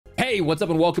Hey, what's up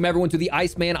and welcome everyone to the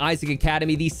IceManIsaac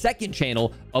Academy, the second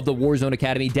channel of the Warzone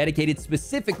Academy, dedicated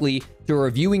specifically to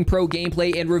reviewing pro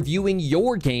gameplay and reviewing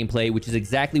your gameplay, which is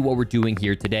exactly what we're doing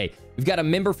here today. We've got a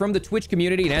member from the Twitch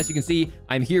community, and as you can see,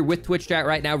 I'm here with Twitch chat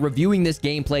right now reviewing this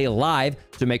gameplay live,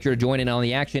 so make sure to join in on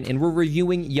the action. And we're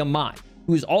reviewing Yamat,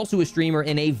 who is also a streamer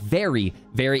and a very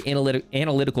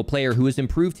analytical player who has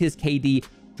improved his KD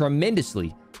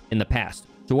tremendously in the past.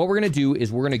 So what we're going to do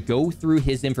is we're going to go through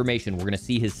his information. We're going to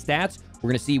see his stats.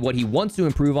 We're going to see what he wants to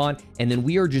improve on. And then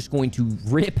we are just going to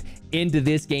rip into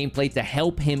this gameplay to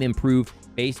help him improve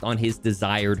based on his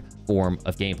desired form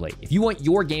of gameplay. If you want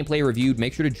your gameplay reviewed,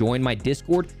 make sure to join my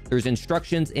Discord. There's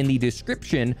instructions in the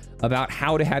description about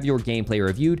how to have your gameplay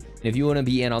reviewed. And if you want to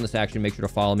be in on this action, make sure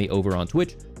to follow me over on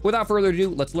Twitch. Without further ado,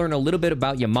 let's learn a little bit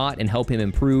about Yamat and help him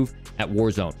improve at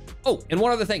Warzone. Oh, and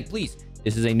one other thing, please.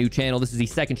 This is a new channel. This is the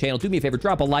second channel. Do me a favor,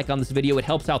 drop a like on this video. It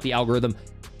helps out the algorithm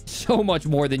so much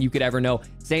more than you could ever know.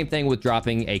 Same thing with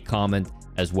dropping a comment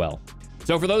as well.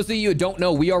 So for those of you who don't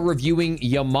know, we are reviewing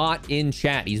Yamat in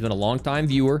chat. He's been a longtime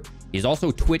viewer. He's also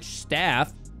Twitch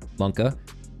staff, Monka,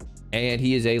 and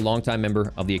he is a longtime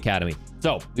member of the Academy.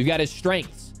 So we've got his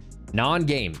strengths: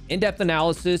 non-game, in-depth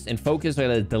analysis, and focus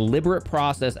on a deliberate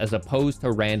process as opposed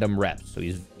to random reps. So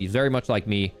he's very much like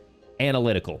me,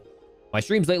 analytical. My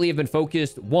streams lately have been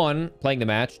focused, 1, playing the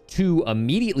match, 2,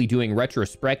 immediately doing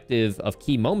retrospective of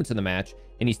key moments in the match,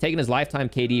 and he's taken his lifetime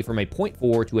KD from a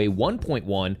 0.4 to a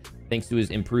 1.1 thanks to his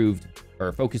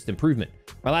focused improvement.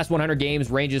 My last 100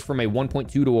 games ranges from a 1.2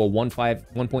 to a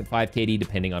 1.5 KD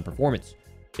depending on performance.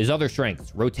 His other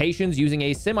strengths: rotations using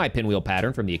a semi-pinwheel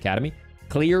pattern from the Academy,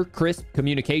 clear, crisp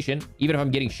communication. Even if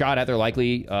I'm getting shot at, they're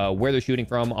likely where they're shooting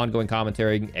from, ongoing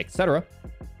commentary, etc.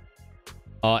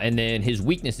 And then his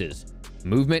weaknesses: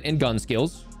 movement and gun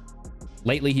skills.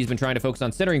 Lately, he's been trying to focus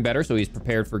on centering better, so he's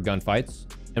prepared for gunfights.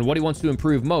 And what he wants to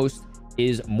improve most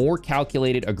is more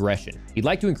calculated aggression. He'd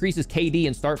like to increase his KD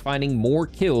and start finding more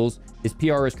kills. His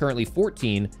PR is currently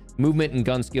 14. Movement and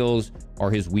gun skills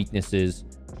are his weaknesses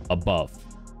above.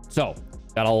 So,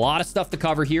 got a lot of stuff to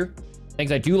cover here.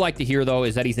 Things I do like to hear, though,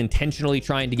 is that he's intentionally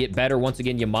trying to get better. Once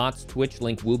again, Yamat's Twitch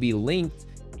link will be linked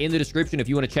in the description if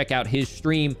you want to check out his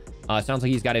stream. Sounds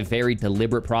like he's got a very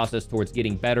deliberate process towards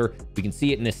getting better. We can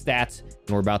see it in his stats, and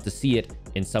we're about to see it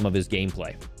in some of his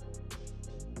gameplay.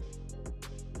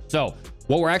 So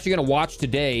what we're actually going to watch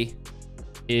today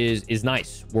is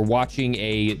nice. We're watching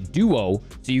a duo,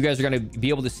 so you guys are going to be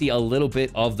able to see a little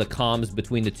bit of the comms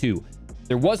between the two.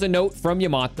 There was a note from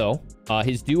Yamat, though.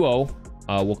 His duo,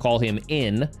 we'll call him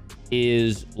N,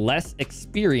 is less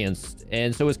experienced,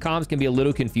 and so his comms can be a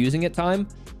little confusing at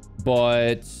times,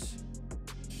 but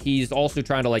he's also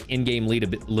trying to like in-game lead a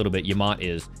little bit. Yamat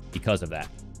is, because of that.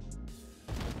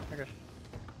 Okay.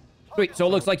 Sweet. So it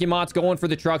looks like Yamat's going for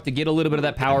the truck to get a little bit of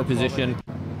that power position.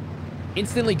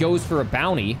 Instantly goes for a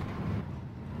bounty,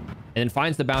 and then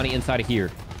finds the bounty inside of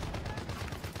here.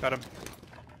 Got him.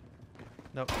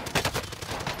 Nope.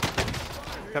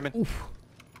 Coming. Oof.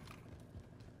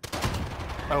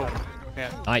 Oh,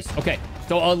 yeah. Nice. Okay.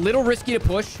 So a little risky to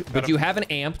push, but you haven't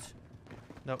amped.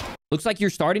 Nope. Looks like you're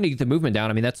starting to get the movement down.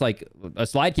 I mean, that's like a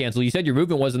slide cancel. You said your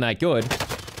movement wasn't that good,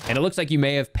 and it looks like you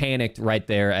may have panicked right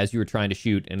there as you were trying to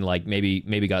shoot and like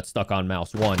maybe got stuck on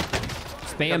mouse 1.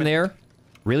 Spam there.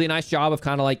 Really nice job of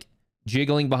kind of like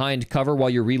jiggling behind cover while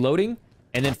you're reloading,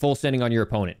 and then full sending on your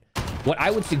opponent. What I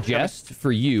would suggest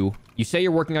for you say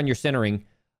you're working on your centering,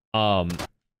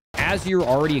 as you're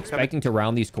already expecting to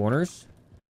round these corners.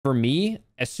 For me,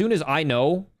 as soon as I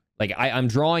know, like I'm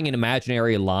drawing an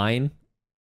imaginary line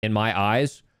in my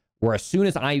eyes, where as soon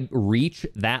as I reach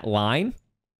that line,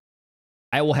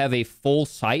 I will have a full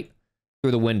sight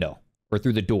through the window or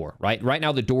through the door, right? Right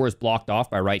now, the door is blocked off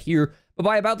by right here, but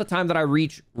by about the time that I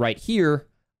reach right here,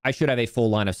 I should have a full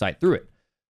line of sight through it.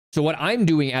 So what I'm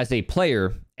doing as a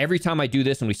player, every time I do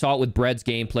this, and we saw it with Bread's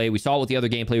gameplay, we saw it with the other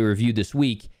gameplay we reviewed this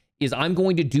week, is I'm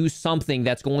going to do something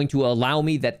that's going to allow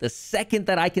me that the second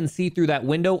that I can see through that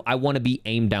window, I want to be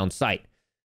aimed down sight.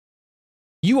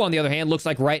 You, on the other hand, looks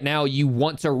like right now you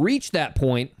want to reach that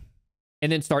point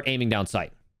and then start aiming down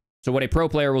sight. So what a pro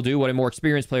player will do, what a more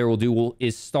experienced player will do,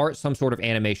 is start some sort of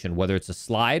animation, whether it's a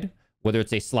slide, whether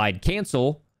it's a slide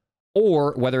cancel,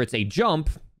 or whether it's a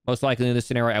jump. Most likely in this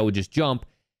scenario, I would just jump.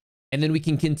 And then we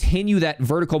can continue that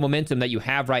vertical momentum that you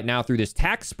have right now through this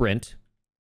tack sprint.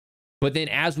 But then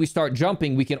as we start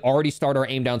jumping, we can already start our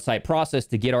aim down sight process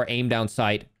to get our aim down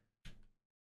sight,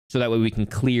 so that way we can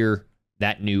clear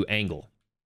that new angle.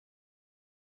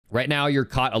 Right now, you're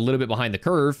caught a little bit behind the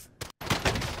curve.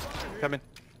 Coming.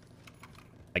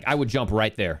 Like, I would jump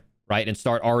right there, right? And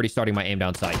starting my aim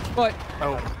down sight. But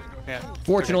Yeah.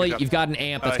 Fortunately, Okay, good you've job. got an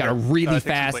amp that's got a Here. really Take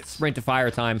some fast plates. sprint to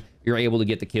fire time. You're able to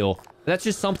get the kill. That's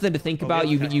just something to think about.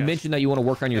 You mentioned that you want to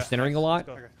work on your centering a lot.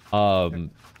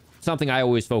 Something I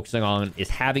always focusing on is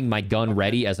having my gun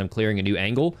ready as I'm clearing a new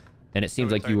angle. And it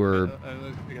seems like you were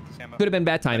could have been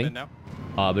bad timing,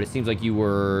 but it seems like you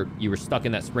were stuck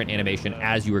in that sprint animation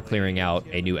as you were clearing out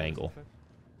a new angle.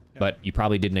 But you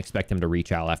probably didn't expect him to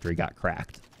reach out after he got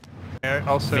cracked.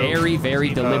 Also, Very, very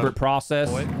deliberate process.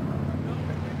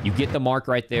 You get the mark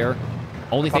right there.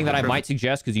 Only thing that I might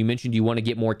suggest, because you mentioned you want to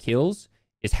get more kills,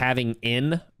 is having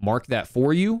N mark that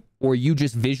for you, or you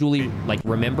just visually like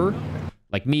remember.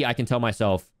 Like me, I can tell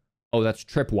myself, oh, that's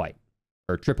trip white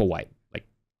or triple white. Like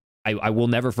I will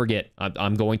never forget.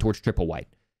 I'm going towards triple white.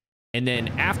 And then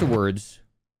afterwards,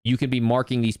 you can be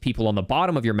marking these people on the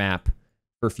bottom of your map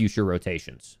for future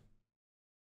rotations.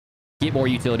 Get more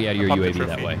utility out of your UAV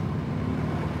that way.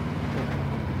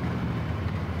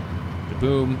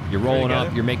 Boom, you're rolling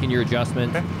up, you're making your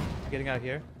adjustments. Okay. Getting out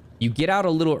here. You get out a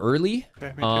little early,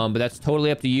 Okay, but that's totally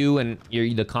up to you and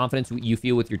the confidence you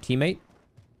feel with your teammate.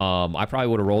 I probably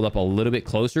would have rolled up a little bit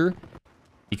closer,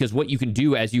 because what you can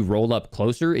do as you roll up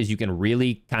closer is you can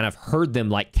really kind of herd them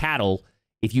like cattle.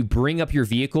 If you bring up your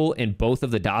vehicle and both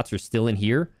of the dots are still in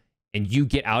here, and you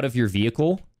get out of your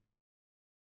vehicle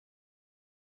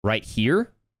right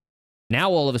here, now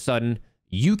all of a sudden,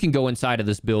 you can go inside of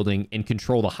this building and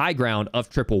control the high ground of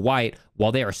triple white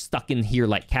while they are stuck in here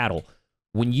like cattle.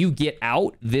 When you get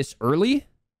out this early,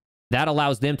 that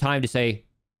allows them time to say,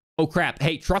 oh crap,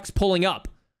 hey, truck's pulling up.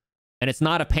 And it's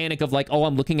not a panic of like, oh,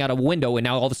 I'm looking out a window and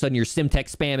now all of a sudden you're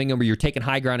Simtech spamming them or you're taking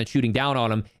high ground and shooting down on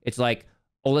them. It's like,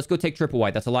 oh, let's go take triple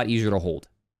white. That's a lot easier to hold.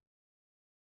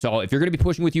 So if you're going to be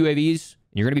pushing with UAVs,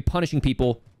 and you're going to be punishing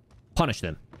people, punish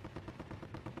them.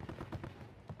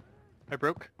 I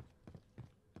broke.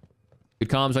 Good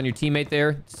comms on your teammate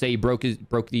there. Say you broke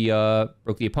the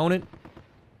opponent.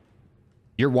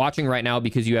 You're watching right now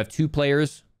because you have two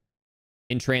players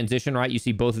in transition, right? You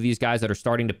see both of these guys that are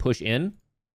starting to push in.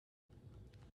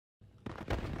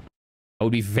 I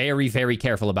would be very, very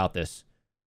careful about this.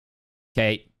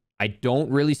 Okay, I don't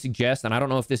really suggest, and I don't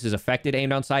know if this is affected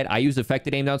aimed on sight. I use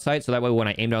affected aimed on sight, so that way when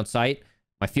I aimed on sight,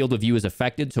 my field of view is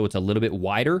affected, so it's a little bit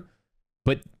wider.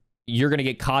 But you're going to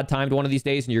get COD timed one of these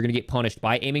days, and you're going to get punished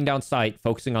by aiming down sight,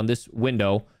 focusing on this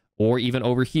window, or even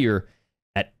over here.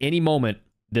 At any moment,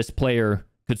 this player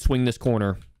could swing this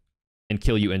corner and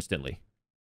kill you instantly.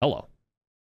 Hello.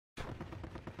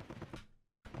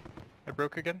 I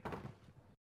broke again.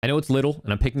 I know it's little,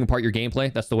 and I'm picking apart your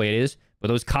gameplay. That's the way it is. But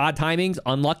those COD timings,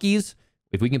 unluckies,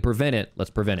 if we can prevent it, let's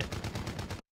prevent it.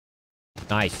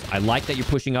 Nice. I like that you're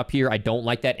pushing up here. I don't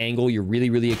like that angle. You're really,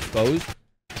 really exposed.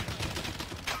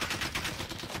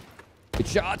 Good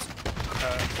shots.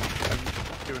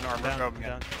 I'm doing armor. Down.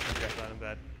 Yeah. Okay. I'm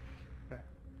bad. Okay.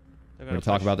 We're going to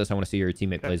talk about this. I want to see how your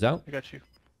teammate plays out. I got you.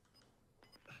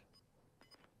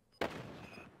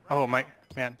 Oh, my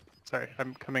man. Sorry,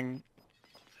 I'm coming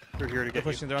through here to They're get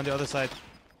pushing. you. They're on the other side.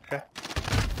 Okay.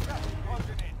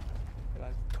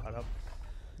 Caught up.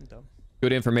 I'm dumb.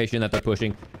 Good information that they're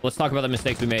pushing. Let's talk about the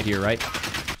mistakes we made here, right?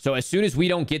 So as soon as we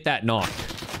don't get that knock,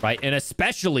 right? And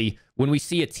especially when we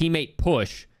see a teammate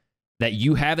push that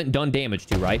you haven't done damage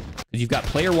to, right? Because you've got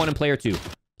player one and player two.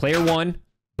 Player one,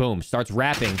 boom, starts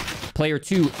wrapping. Player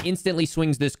two instantly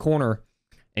swings this corner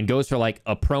and goes for like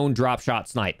a prone drop shot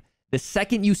snipe. The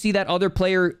second you see that other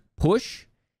player push,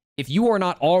 if you are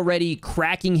not already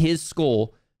cracking his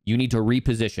skull, you need to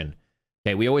reposition.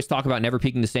 Okay, we always talk about never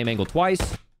peeking the same angle twice.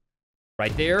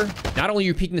 Right there. Not only are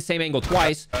you peeking the same angle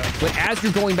twice, but as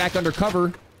you're going back under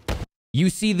cover, you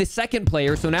see the second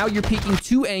player. So now you're peeking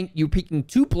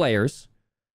two players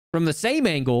from the same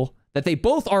angle that they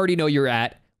both already know you're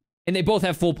at, and they both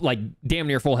have full, like, damn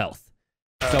near full health.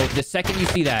 So the second you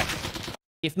see that,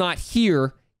 if not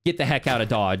here, get the heck out of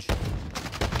Dodge.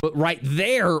 But right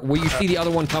there, where you see the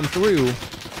other one come through,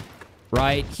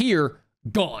 right here,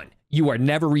 gone. You are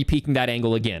never re-peeking that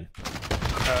angle again.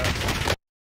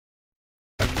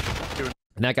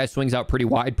 And that guy swings out pretty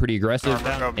wide, pretty aggressive,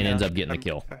 and ends up getting the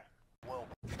kill.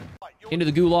 Into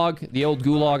the gulag, the old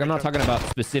gulag. I'm not talking about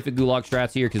specific gulag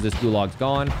strats here because this gulag's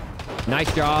gone.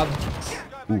 Nice job.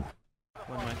 Ooh.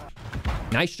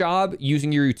 Nice job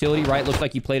using your utility, right? Looks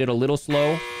like you played it a little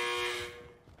slow.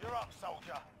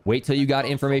 Wait till you got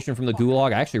information from the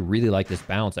gulag. I actually really like this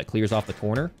bounce that clears off the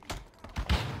corner.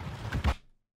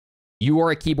 You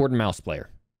are a keyboard and mouse player.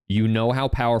 You know how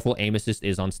powerful aim assist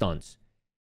is on stuns.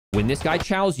 When this guy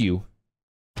chows you,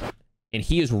 and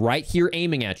he is right here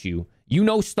aiming at you, you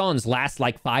know stuns last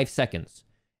like 5 seconds.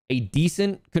 A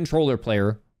decent controller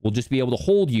player will just be able to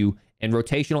hold you, and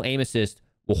rotational aim assist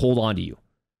will hold on to you.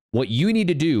 What you need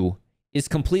to do is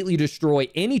completely destroy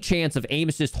any chance of aim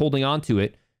assist holding on to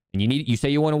it. And you say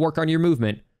you want to work on your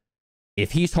movement.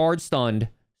 If he's hard stunned,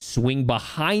 swing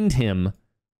behind him.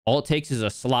 All it takes is a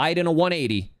slide and a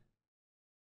 180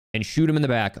 and shoot him in the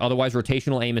back. Otherwise,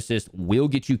 rotational aim assist will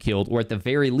get you killed, or at the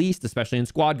very least, especially in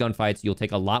squad gunfights, you'll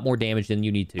take a lot more damage than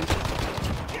you need to.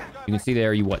 You can see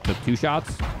there, you took 2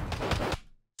 shots?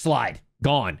 Slide.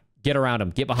 Gone. Get around him.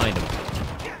 Get behind him.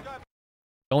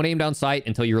 Don't aim down sight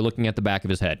until you're looking at the back of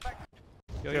his head.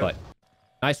 But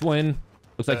nice win.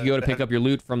 Looks like you go to pick up your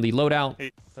loot from the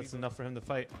loadout. That's enough for him to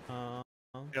fight.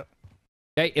 Yep.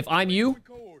 Okay, if I'm you,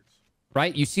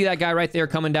 right? You see that guy right there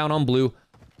coming down on blue.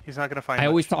 He's not gonna find. I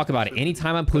always talk about it.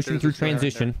 Anytime I'm pushing through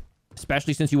transition,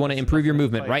 especially since you want to improve your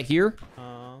movement, right here.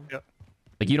 Yep.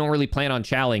 Like you don't really plan on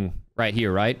chowing right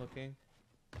here, right?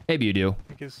 Maybe you do.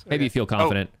 Maybe you feel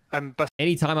confident.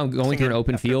 Anytime I'm going through an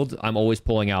open field, I'm always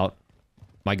pulling out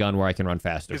my gun where I can run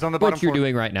faster. He's on the bottom What you're floor.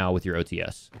 doing right now with your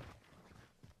OTS.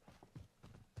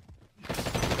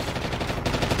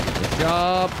 Good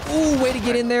job. Ooh, way to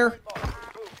get in there.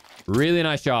 Really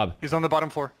nice job. He's on the bottom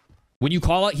floor. When you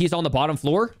call it, he's on the bottom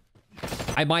floor.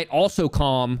 I might also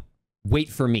calm, wait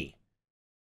for me.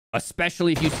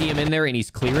 Especially if you see him in there and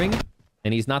he's clearing,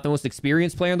 and he's not the most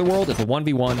experienced player in the world. It's a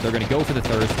 1v1. They're going to go for the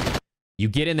thirst. You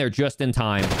get in there just in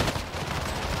time.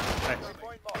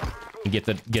 And get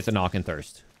the knock and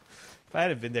thirst. If I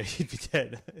hadn't been there, he'd be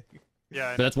dead.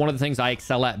 Yeah. So that's one of the things I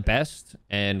excel at best.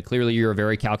 And clearly you're a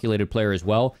very calculated player as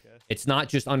well. It's not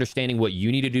just understanding what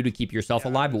you need to do to keep yourself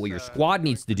alive, but what your squad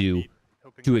needs to do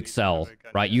to excel,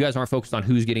 right? You guys aren't focused on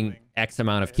who's getting X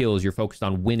amount of kills. You're focused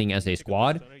on winning as a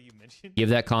squad. Give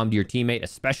that comm to your teammate,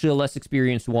 especially a less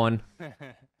experienced one.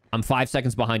 I'm 5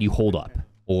 seconds behind you, hold up.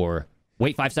 Or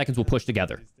wait 5 seconds, we'll push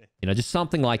together. You know, just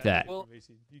something like that. Well,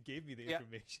 you gave me the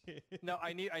information. No,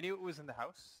 I knew it was in the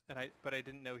house, but I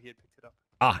didn't know he had picked it up.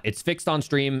 Ah, it's fixed on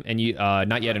stream and you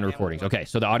not yet in recordings. Okay,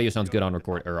 so the audio sounds good on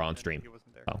record or on stream.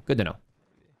 Oh, good to know.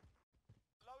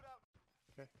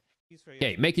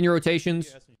 Okay, making your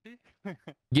rotations,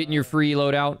 getting your free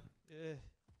loadout.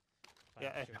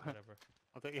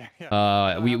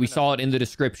 We saw it in the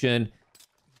description.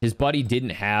 His buddy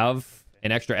didn't have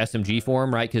an extra SMG for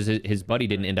him, right? Because his buddy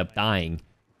didn't end up dying.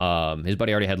 His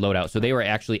buddy already had loadout, so they were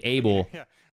actually able. Yeah,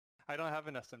 I don't have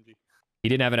an SMG. He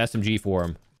didn't have an SMG for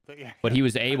him, but he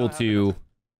was able to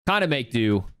kind of make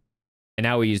do. And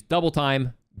now he's double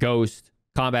time, ghost,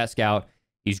 combat scout.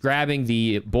 He's grabbing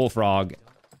the bullfrog,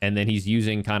 and then he's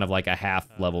using kind of like a half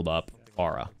leveled up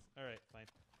Farah.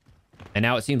 And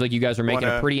now it seems like you guys are making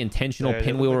a pretty intentional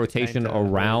pinwheel rotation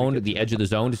around the edge of the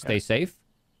zone to stay safe.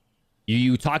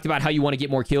 You talked about how you want to get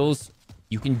more kills.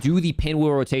 You can do the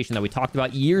pinwheel rotation that we talked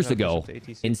about years ago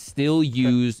and still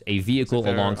use a vehicle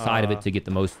alongside of it to get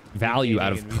the most value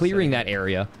out of clearing that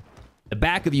area. The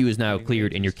back of you is now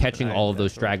cleared and you're catching all of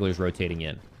those stragglers rotating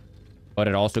in. But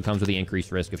it also comes with the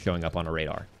increased risk of showing up on a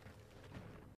radar.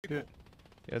 Yeah,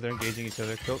 they're engaging each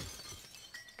other. Go.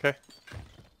 Okay.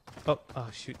 Oh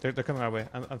shoot, they're coming our way.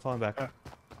 I'm falling back.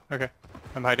 Okay,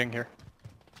 I'm hiding here.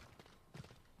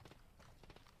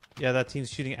 Yeah, that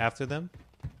team's shooting after them.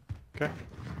 Okay.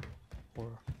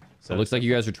 So it looks like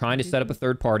you guys are trying to set up a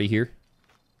third party here.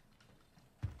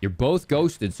 You're both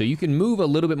ghosted, so you can move a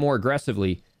little bit more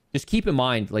aggressively. Just keep in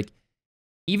mind, like,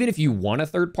 even if you want a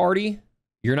third party,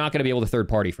 you're not going to be able to third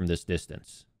party from this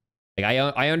distance. Like,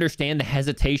 I understand the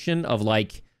hesitation of,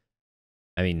 like,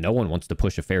 I mean, no one wants to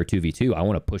push a fair 2v2. I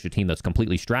want to push a team that's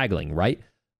completely straggling, right?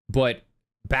 But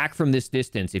back from this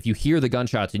distance, if you hear the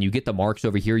gunshots and you get the marks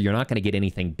over here, you're not going to get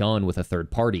anything done with a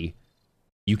third party.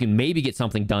 You can maybe get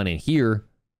something done in here,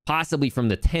 possibly from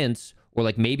the tents, or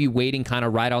like maybe waiting kind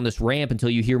of right on this ramp until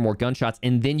you hear more gunshots,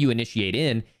 and then you initiate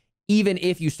in. Even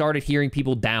if you started hearing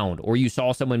people downed, or you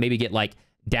saw someone maybe get like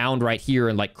downed right here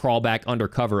and like crawl back under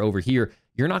cover over here,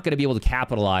 you're not going to be able to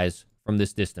capitalize from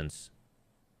this distance.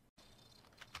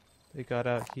 They got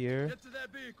out here. Get to that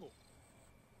vehicle.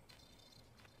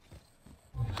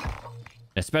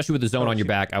 Especially with the zone on your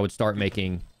back, I would start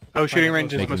making... Oh, shooting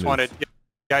range is making most moves. wanted.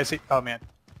 Yeah, I see. Oh, man.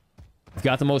 You've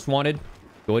got the most wanted.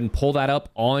 Go ahead and pull that up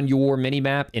on your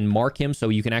mini-map and mark him so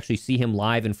you can actually see him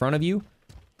live in front of you.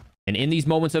 And in these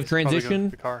moments of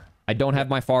transition, I don't have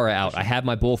my Farah out. I have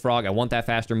my Bullfrog. I want that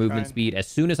faster movement speed. As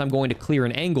soon as I'm going to clear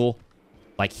an angle,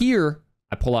 like here,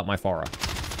 I pull out my Farah.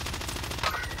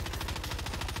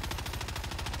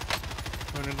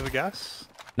 Going into the gas.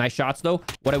 Nice shots, though.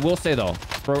 What I will say, though,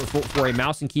 for a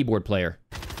mouse and keyboard player,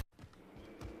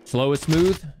 slow is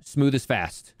smooth, smooth is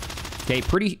fast. Okay,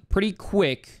 pretty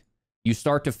quick, you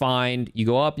start to find, you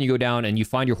go up and you go down and you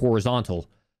find your horizontal.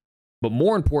 But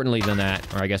more importantly than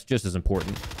that, or I guess just as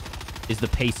important, is the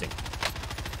pacing.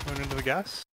 Going into the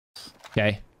gas.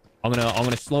 Okay, I'm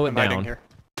gonna slow it I'm hiding down. here.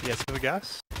 Yes, to the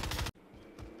gas.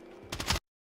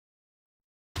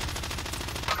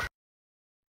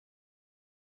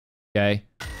 Okay,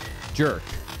 jerk.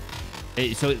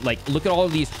 So like, look at all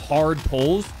of these hard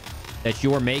pulls that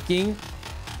you're making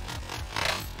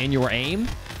in your aim.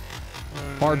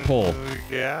 Hard pull.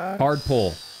 Yeah. Hard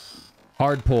pull.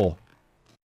 Hard pull.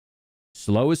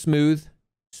 Slow is smooth.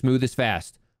 Smooth is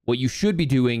fast. What you should be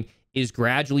doing is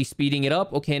gradually speeding it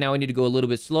up. Okay, now I need to go a little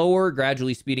bit slower.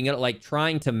 Gradually speeding it up, like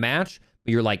trying to match,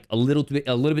 but you're like a little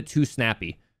bit too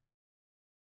snappy.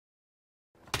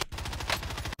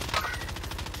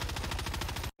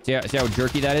 See how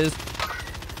jerky that is?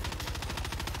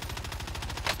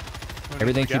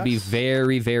 Everything should be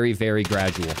very, very, very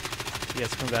gradual.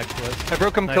 Yes, come back to us. I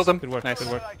broke him, Nice. killed him. Good work. Nice.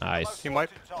 Good work. Nice. Team wipe.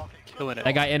 Killing it.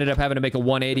 That guy ended up having to make a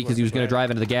 180 because he was going to drive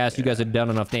into the gas. You guys had done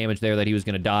enough damage there that he was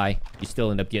going to die. You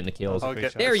still end up getting the kills. I'll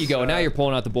get There you go. Now you're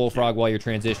pulling out the bullfrog while you're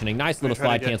transitioning. Nice little try to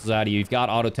slide get- cancels out of you. You've got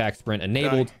auto attack sprint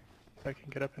enabled. If I can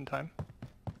get up in time.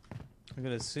 I'm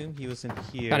gonna assume he was in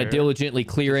here. Kind of diligently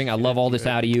clearing. I love all this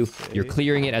out of you. You're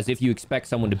clearing it as if you expect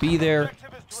someone to be there.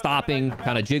 Stopping,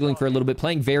 kind of jiggling for a little bit.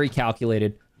 Playing very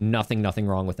calculated. Nothing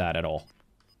wrong with that at all.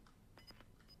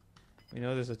 We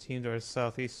know there's a team to our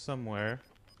southeast somewhere.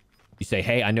 You say,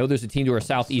 hey, I know there's a team to our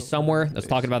southeast somewhere. That's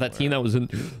talking about that team that was in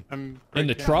the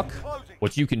breaking. truck.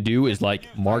 What you can do is like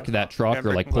mark that truck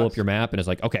or like pull up your map and it's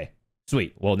like, okay,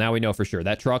 sweet. Well, now we know for sure.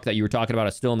 That truck that you were talking about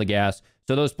is still in the gas.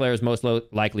 So those players most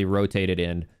likely rotated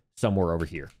in somewhere over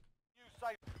here.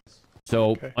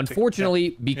 So Okay.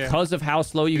 unfortunately, because of how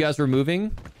slow you guys were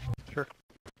moving, Sure.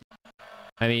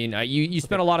 I mean, you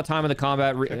spent a lot of time in the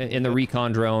combat in the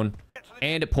recon drone,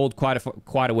 and it pulled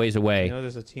quite a ways away. We know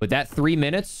there's a team. But that 3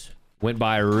 minutes went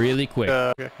by really quick.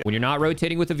 Okay. When you're not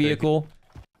rotating with the vehicle,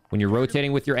 when you're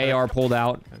rotating with your AR pulled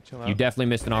out, Chill out. you definitely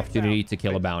missed an opportunity to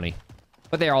kill a bounty.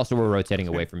 But they also were rotating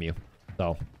away from you,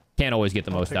 so can't always get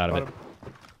the most out of it.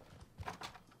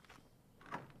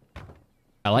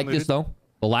 I like this though.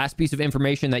 The last piece of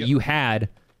information that you had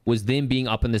was them being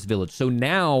up in this village. So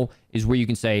now is where you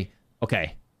can say,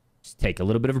 okay, just take a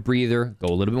little bit of a breather, go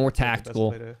a little bit more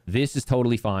tactical. This is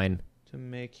totally fine. To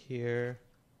make here.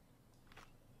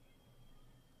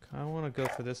 I want to go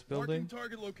for this building.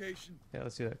 Target location. Yeah,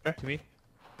 let's do that. Okay. To me.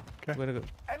 Okay. I'm gonna go.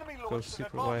 Enemy Go launching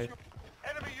super advanced wide.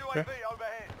 Enemy UAV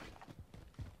overhead.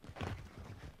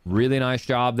 Really nice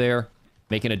job there.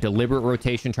 Making a deliberate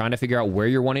rotation, trying to figure out where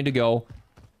you're wanting to go.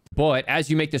 But as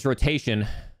you make this rotation,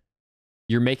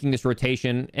 you're making this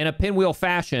rotation in a pinwheel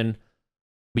fashion.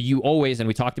 But you always, and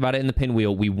we talked about it in the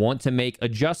pinwheel, we want to make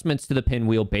adjustments to the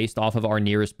pinwheel based off of our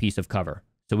nearest piece of cover.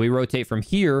 So we rotate from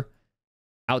here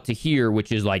out to here,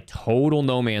 which is like total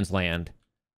no man's land.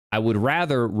 I would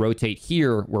rather rotate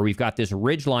here where we've got this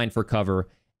ridge line for cover,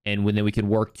 and then we could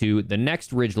work to the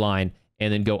next ridge line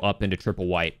and then go up into triple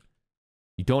white.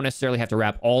 You don't necessarily have to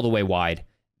wrap all the way wide.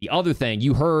 The other thing,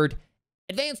 you heard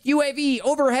advanced UAV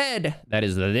overhead. That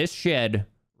is this shed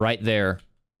right there.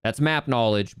 That's map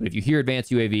knowledge, but if you hear advanced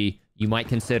UAV, you might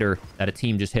consider that a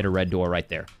team just hit a red door right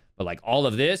there. But like all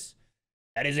of this,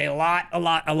 that is a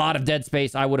lot of dead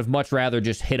space. I would have much rather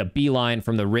just hit a beeline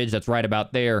from the ridge that's right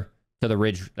about there to the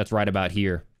ridge that's right about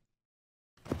here.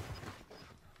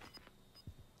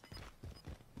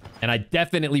 And I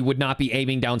definitely would not be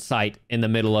aiming down sight in the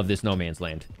middle of this no man's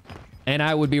land. And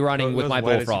I would be running with my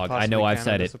bullfrog. I know I've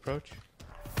said it.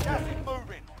 Gas is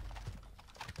moving.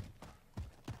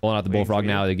 Pulling out the Waiting for bullfrog you.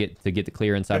 now to get the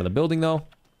clear inside of the building though.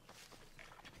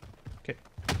 Okay.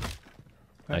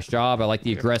 Nice job. I like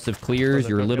the aggressive clears.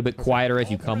 You're a little bit quieter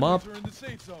as you come up. We're in the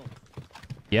safe zone.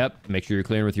 Yep. Make sure you're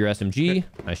clearing with your SMG.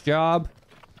 Nice job.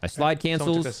 Nice slide Someone took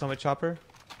cancels. a summit chopper.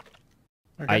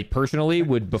 I personally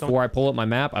would, before I pull up my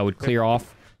map, I would clear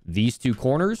off these two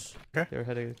corners. They were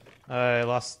headed. I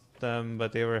lost them,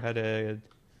 but they were headed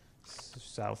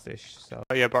southish. South.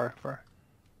 Oh yeah, bar.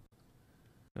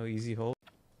 No easy hold.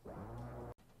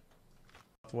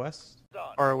 West.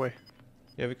 Far away.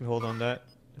 Yeah, we can hold on that.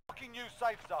 Fucking new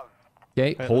safe zone.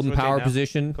 Okay. Right, Holding let's rotate power now.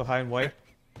 position. Go high and white.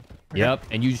 Yep.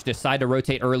 And you just decide to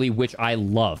rotate early, which I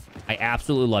love. I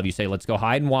absolutely love. You say, let's go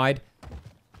hide and wide.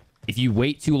 If you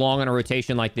wait too long on a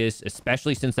rotation like this,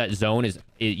 especially since that zone is,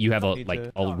 you have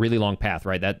a really long path,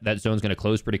 right? That zone's going to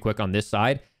close pretty quick on this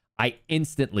side. I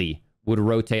instantly would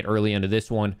rotate early into this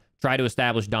one, try to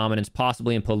establish dominance,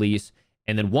 possibly in police,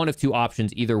 and then one of two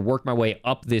options, either work my way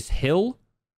up this hill.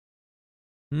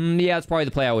 Yeah, that's probably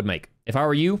the play I would make. If I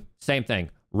were you, same thing.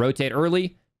 Rotate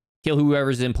early, kill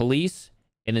whoever's in police,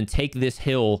 and then take this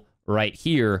hill right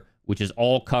here, which is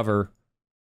all cover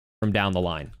from down the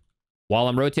line. While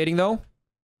I'm rotating, though,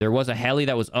 There was a heli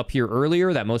that was up here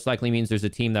earlier. That most likely means there's a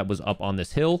team that was up on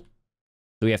this hill.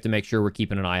 So we have to make sure we're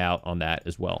keeping an eye out on that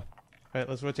as well. Alright,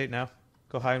 let's rotate now.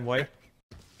 Go high and white.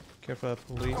 Careful of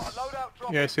police. Loadout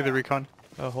drop Yeah, I see the recon.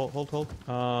 Hold.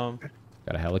 Got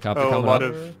a helicopter Oh, a coming lot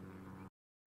up. of...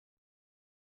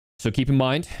 So keep in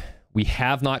mind, we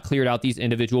have not cleared out these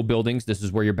individual buildings. This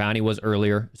is where your bounty was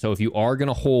earlier. So if you are going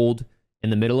to hold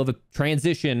in the middle of a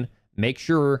transition, make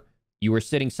sure you are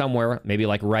sitting somewhere, maybe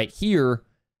like right here,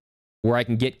 where I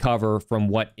can get cover from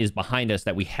what is behind us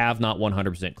that we have not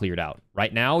 100% cleared out.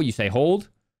 Right now, you say hold,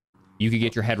 you could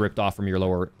get your head ripped off from your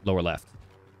lower left.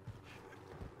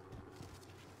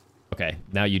 Okay,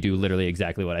 now you do literally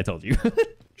exactly what I told you.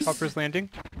 Chopper's landing.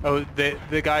 Oh,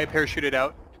 the guy parachuted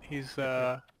out. He's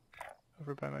over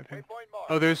by my ping.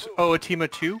 Oh, there's a team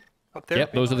of 2 up there.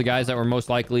 Yep, those are the guys that were most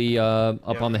likely up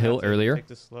on the hill earlier. Take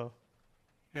this slow.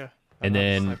 Yeah. And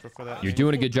then you're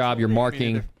doing a good job. You're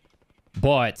marking, neither.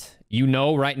 but you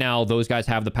know right now those guys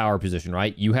have the power position,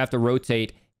 right? You have to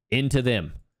rotate into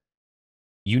them.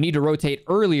 You need to rotate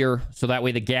earlier so that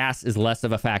way the gas is less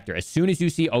of a factor. As soon as you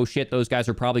see, oh shit, those guys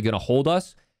are probably going to hold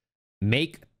us,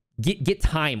 get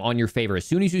time on your favor. As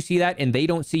soon as you see that and they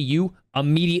don't see you,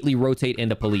 immediately rotate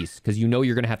into police because you know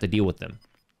you're going to have to deal with them.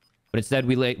 But instead,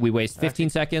 we waste 15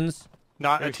 seconds.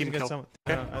 Not a Actually, team get kill. some-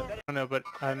 Okay. I don't know, but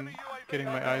I'm getting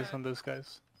my eyes on those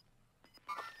guys.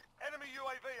 Enemy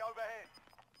UAV overhead.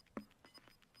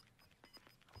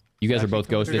 You guys are Actually, both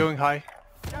They're ghosted. going high.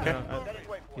 Okay. Yeah.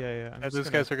 I'm Yeah, just those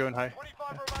gonna- guys are going high.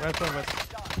 25 Right from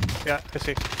us. Yeah, I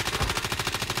see.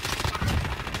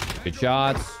 Good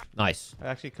shots. Nice.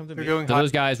 Actually, come to They're me. going So high.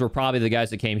 those guys were probably the guys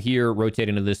that came here,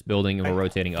 rotating to this building, and we're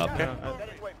rotating up. Okay.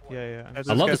 Yeah. I'm Those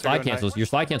I love the guys are slide going high. cancels. Your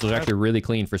slide cancels are actually really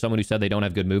clean. For someone who said they don't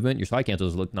have good movement, your slide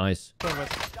cancels look nice.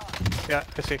 Yeah,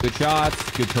 I see. Good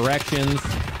shots, good corrections,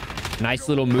 nice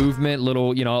little movement,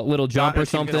 little jump Not or a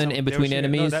team kill. something in between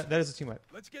enemies. No, that is a team wipe.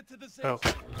 Let's get to the safe Oh,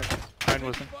 zone. okay. Mine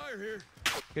wasn't. Fire here.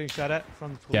 Getting shot at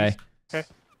from police. Okay. Okay.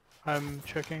 I'm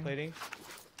checking. Plating.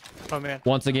 Oh man.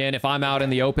 Once again, if I'm out in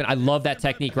the open, I love that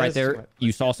technique right there.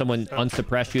 You saw someone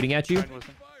unsuppressed shooting at you. Mine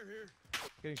wasn't. Fire here.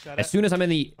 Getting shot As at. soon as I'm in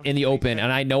the open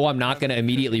and I know I'm not going to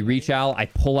immediately reach out, I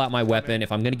pull out my weapon.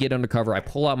 If I'm going to get undercover, I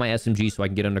pull out my SMG so I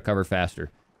can get undercover faster.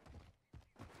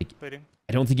 Waiting.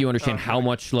 I don't think you understand Oh, how okay.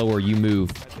 much slower you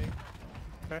move.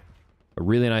 Okay. A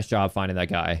really nice job finding that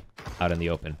guy out in the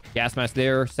open. Gas mask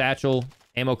there, satchel,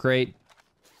 ammo crate.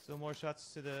 Still more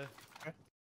shots to the.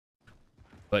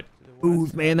 But, the ooh,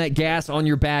 west. man, that gas on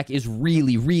your back is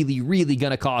really, really, really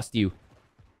going to cost you.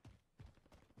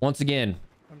 Once again,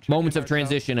 I'm checking moments of our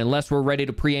transition. Unless we're ready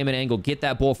to pre-aim an angle, get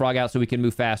that bullfrog out so we can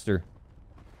move faster.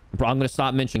 I'm going to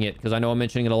stop mentioning it because I know I'm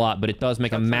mentioning it a lot, but it does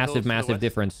make a Shots on massive, those to the massive west.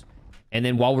 difference. And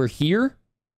then while we're here,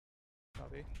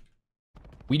 Copy.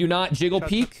 we do not jiggle Shots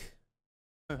peek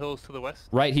The hills to the west.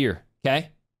 right here, okay?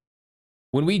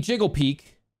 When we jiggle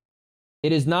peek,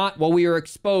 it is not while we are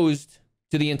exposed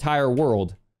to the entire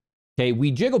world. Okay,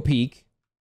 we jiggle peek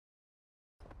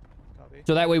Copy.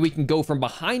 so that way we can go from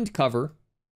behind cover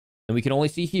and we can only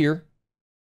see here,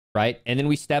 right? And then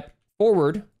we step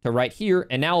forward to right here,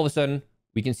 and now all of a sudden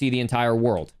we can see the entire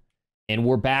world. And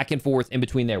we're back and forth in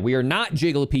between there. We are not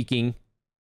jiggle peeking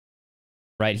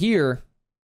right here.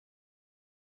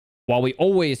 While we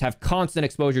always have constant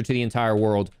exposure to the entire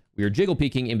world, we are jiggle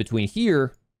peeking in between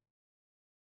here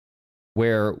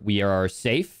where we are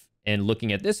safe and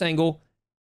looking at this angle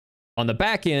on the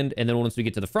back end. And then once we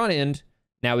get to the front end,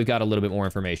 now we've got a little bit more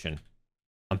information.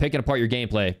 I'm picking apart your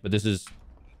gameplay, but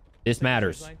this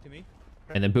matters. Line to me.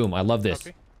 And then boom, I love this.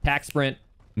 Copy. Tack sprint,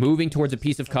 moving towards a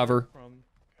piece of cover. From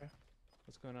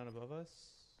what's going on above us?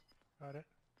 Got it.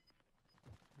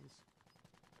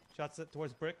 Shots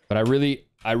towards brick. But I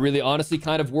really honestly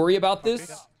kind of worry about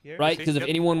this, Here. right? see. Because if Yep.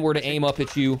 anyone were to aim up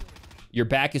at you, your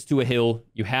back is to a hill,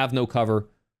 you have no cover.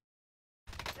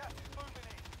 Gas is moving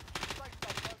in. Safe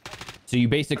zone located. So you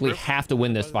basically have to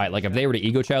win this fight. Like if they were to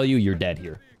ego chow you, you're dead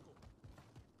here.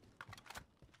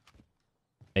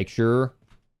 Make sure.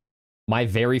 My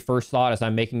very first thought as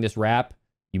I'm making this wrap,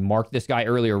 you marked this guy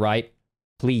earlier, right?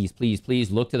 Please, please,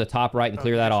 please look to the top right and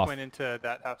clear that Just off. Went into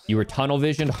that house. You were tunnel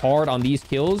visioned hard on these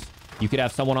kills. You could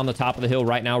have someone on the top of the hill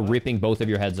right now ripping both of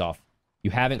your heads off. You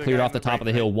haven't The cleared guy off on the the top right, of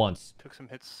the hill right. once. Took some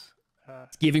hits.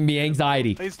 It's giving me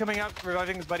anxiety. He's coming out,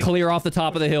 reviving his buddy. Clear off the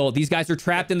top of the hill. These guys are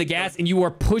trapped in the gas and you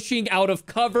are pushing out of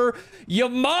cover.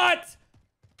 Yamat!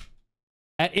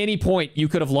 At any point, you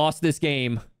could have lost this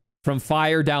game from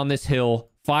fire down this hill,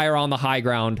 fire on the high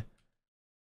ground.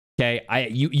 Okay,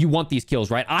 you want these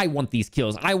kills, right? I want these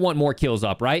kills. I want more kills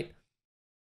up, right?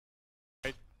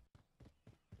 Right.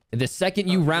 The second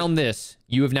you round this,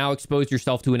 you have now exposed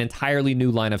yourself to an entirely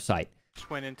new line of sight. Just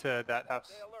went into that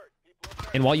house.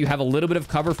 And while you have a little bit of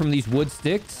cover from these wood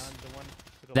sticks, The one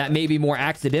to the that left. may be more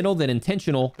accidental than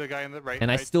intentional. The guy on the right.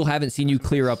 And I still haven't seen you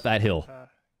clear up that hill.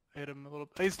 Hit him a little.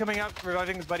 He's coming out,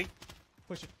 reviving his buddy.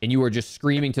 Push it. And you are just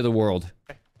screaming to the world.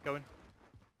 Okay, going.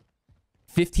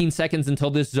 15 seconds until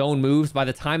this zone moves. By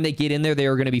the time they get in there, they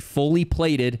are going to be fully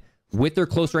plated with their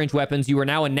close range weapons. You are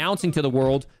now announcing to the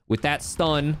world with that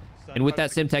stun and with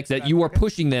that Simtex that you are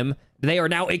pushing them. They are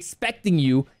now expecting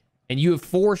you, and you have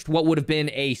forced what would have been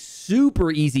a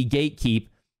super easy gatekeep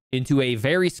into a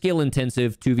very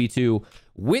skill-intensive 2v2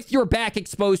 with your back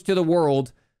exposed to the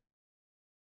world,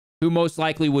 who most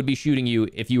likely would be shooting you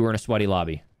if you were in a sweaty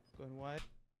lobby. Going wide.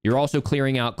 You're also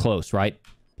clearing out close, right?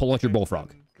 Pull out your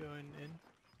bullfrog. I'm going in.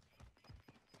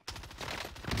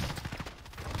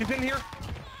 He's in here.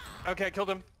 Okay, I killed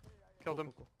him. Killed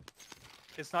him. Cool.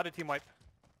 It's not a team wipe.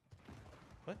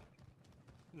 What?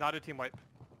 Not a team wipe.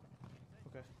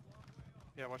 Okay.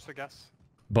 Yeah, watch the gas.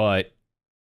 But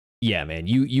yeah, man,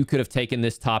 you could have taken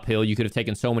this top hill. You could have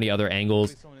taken so many other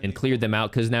angles and cleared them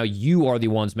out, because now you are the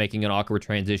ones making an awkward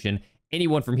transition.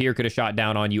 Anyone from here could have shot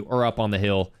down on you or up on the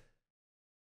hill.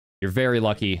 You're very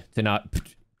lucky to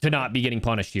not be getting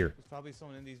punished here. There's probably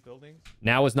someone in these buildings.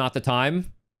 Now is not the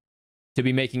time to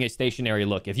be making a stationary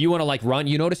look. If you want to like run,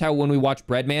 you notice how when we watch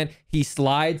Breadman, he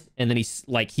slides and then he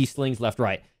slings left,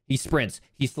 right. He sprints,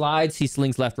 he slides, he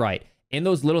slings left, right. In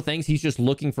those little things, he's just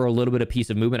looking for a little bit of piece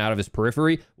of movement out of his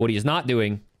periphery. What he is not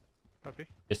doing Copy.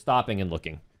 is stopping and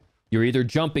looking. You're either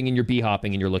jumping and you're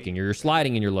b-hopping and you're looking, or you're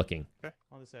sliding and you're looking.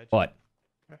 On this edge. But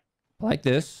Okay. I like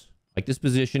this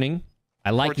positioning.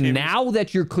 I like 14. now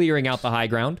that you're clearing out the high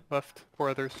ground. Left. 4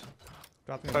 others.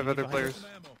 Dropping 5 a other behind players. us.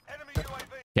 Enemy UAV.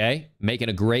 Okay, making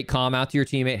a great comm out to your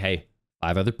teammate. Hey,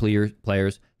 5 other players,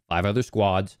 5 other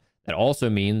squads. That also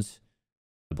means,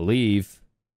 I believe,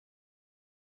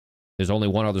 there's only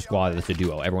one other squad that's a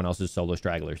duo. Everyone else is solo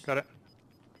stragglers. Got it.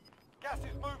 Gas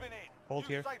is moving in. Hold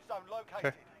New here. safe zone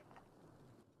located.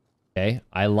 Okay,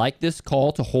 I like this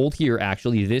call to hold here,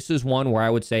 actually. This is one where I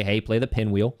would say, hey, play the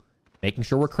pinwheel. Making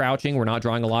sure we're crouching. We're not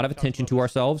drawing a lot of attention to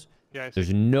ourselves. Yeah, I see.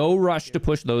 There's no rush to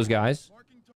push those guys.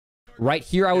 Right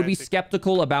here, I would be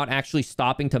skeptical about actually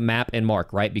stopping to map and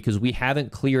mark, right? Because we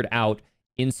haven't cleared out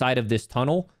inside of this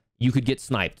tunnel. You could get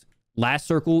sniped. Last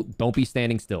circle, don't be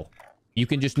standing still. You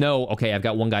can just know, okay, I've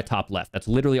got one guy top left. That's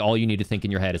literally all you need to think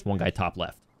in your head is one guy top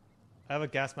left. I have a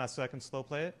gas mask so I can slow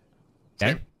play it.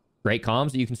 Okay? Same. Great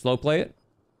comms that you can slow play it.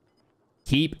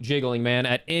 Keep jiggling, man.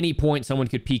 At any point, someone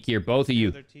could peek here. Both of you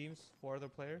Other teams, 4 other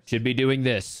players. should be doing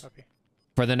this Copy.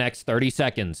 for the next 30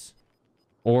 seconds.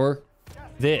 Or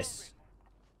this.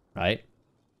 Right?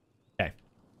 Okay.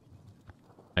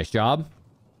 Nice job.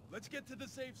 Let's get to the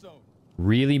safe zone.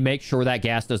 Really make sure that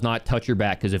gas does not touch your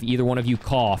back, because if either one of you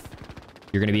cough,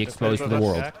 you're going to be exposed to the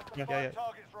world. Back. Yeah, yeah.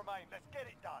 Targets remain. Let's get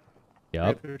it done.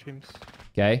 Yep. Other teams.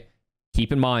 Okay.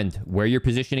 Keep in mind where you're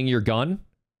positioning your gun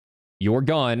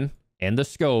and the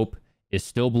scope is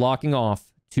still blocking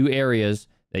off 2 areas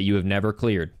that you have never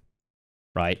cleared.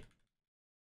 Right?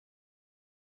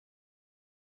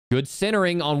 Good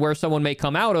centering on where someone may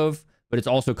come out of, but it's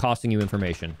also costing you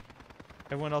information.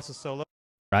 Everyone else is solo.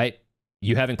 Right?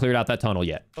 You haven't cleared out that tunnel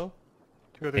yet. 2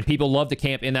 other And people love to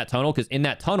camp in that tunnel, because in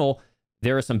that tunnel,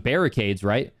 there are some barricades,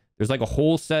 right? There's like a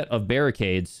whole set of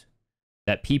barricades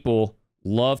that people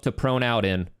love to prone out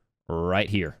in right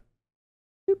here.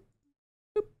 Boop,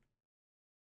 boop.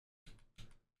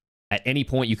 At any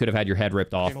point, you could have had your head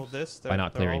ripped off. Hold this. by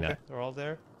not clearing that. They're all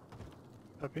there.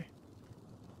 Copy.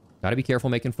 Got to be careful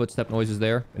making footstep noises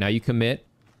there. But now you commit.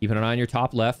 Keeping an eye on your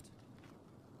top left.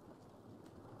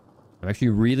 I'm actually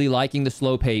really liking the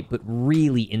slow pace, but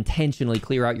really intentionally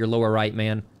clear out your lower right,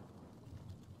 man.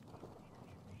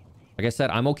 Like I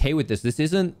said, I'm okay with this. This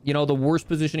isn't, you know, the worst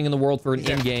positioning in the world for an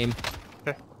in-game.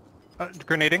 Okay.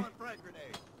 Grenading. Frag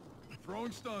grenade.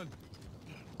 Throwing stun.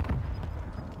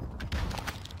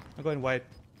 I'm going wide.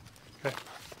 Okay.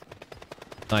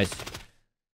 Nice.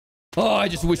 Oh, I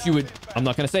just wish you would... I'm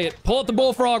not going to say it. Pull up the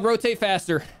bullfrog. Rotate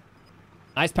faster.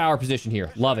 Nice power position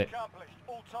here. Love it. Accomplished.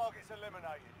 All targets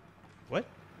eliminated. What?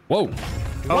 Whoa.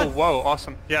 Oh, whoa.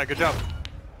 Awesome. Yeah, good job.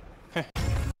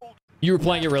 You were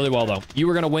playing it really well, though. You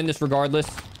were going to win this regardless.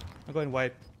 I'm going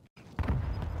wide.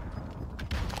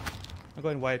 I'm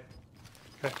going wide.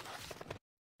 Okay.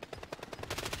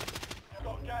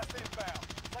 Got gas inbound.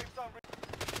 Safe zone.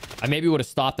 I maybe would have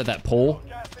stopped at that pole,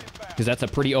 Gas inbound. because that's a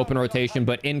pretty open rotation,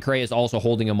 but Incray is also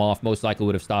holding him off. Most likely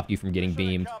would have stopped you from getting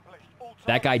beamed. Accomplished. All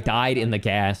That guy targets died in the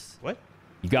gas. What?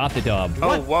 You got the dub.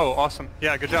 Oh, whoa. Awesome.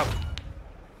 Yeah, good job.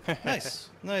 Nice.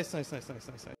 Nice, nice, nice, nice, nice,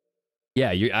 nice.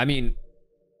 Yeah, I mean,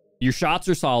 your shots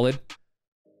are solid.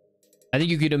 I think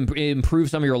you could improve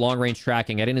some of your long-range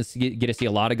tracking. I didn't get to see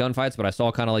a lot of gunfights, but I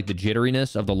saw kind of like the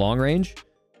jitteriness of the long range.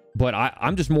 But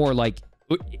I'm just more like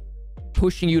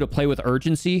pushing you to play with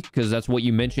urgency, because that's what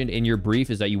you mentioned in your brief,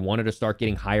 is that you wanted to start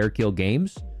getting higher kill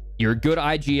games. You're a good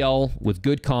IGL with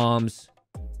good comms.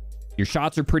 Your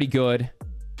shots are pretty good.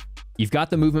 You've got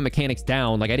the movement mechanics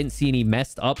down. Like, I didn't see any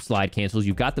messed up slide cancels.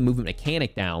 You've got the movement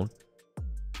mechanic down.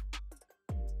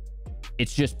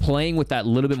 It's just playing with that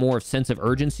little bit more of sense of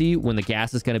urgency when the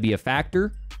gas is going to be a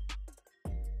factor.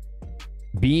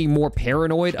 Being more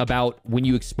paranoid about when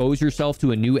you expose yourself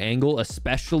to a new angle,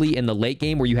 especially in the late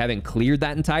game where you haven't cleared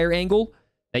that entire angle,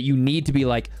 that you need to be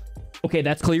like, okay,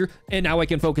 that's clear. And now I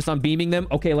can focus on beaming them.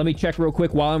 Okay, let me check real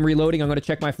quick while I'm reloading. I'm going to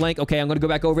check my flank. Okay, I'm going to go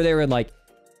back over there. And like,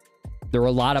 there are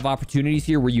a lot of opportunities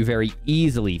here where you very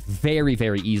easily, very,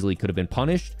 very easily could have been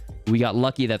punished. We got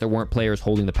lucky that there weren't players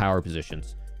holding the power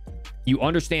positions. You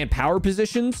understand power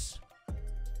positions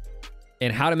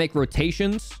and how to make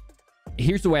rotations.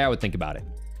 Here's the way I would think about it.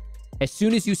 As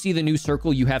soon as you see the new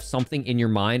circle, you have something in your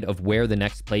mind of where the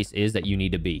next place is that you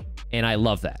need to be. And I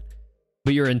love that.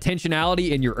 But your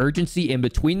intentionality and your urgency in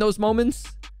between those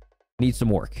moments needs some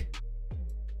work.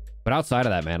 But outside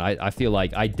of that, man, I feel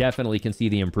like I definitely can see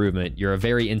the improvement. You're a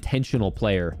very intentional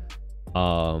player.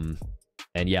 And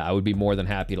yeah, I would be more than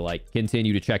happy to like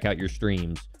continue to check out your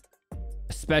streams.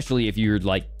 Especially if you're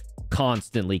like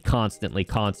constantly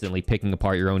picking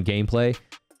apart your own gameplay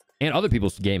and other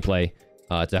people's gameplay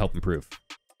to help improve.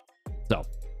 So,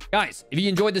 guys, if you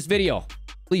enjoyed this video,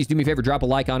 please do me a favor, drop a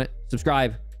like on it,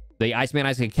 subscribe. The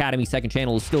IceManIsaac Academy second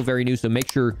channel is still very new, so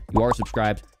make sure you are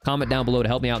subscribed. Comment down below to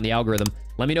help me out in the algorithm.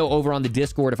 Let me know over on the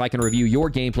Discord if I can review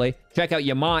your gameplay. Check out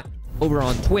Yamant over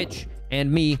on Twitch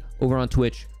and me over on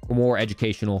Twitch for more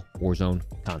educational Warzone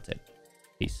content.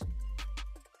 Peace.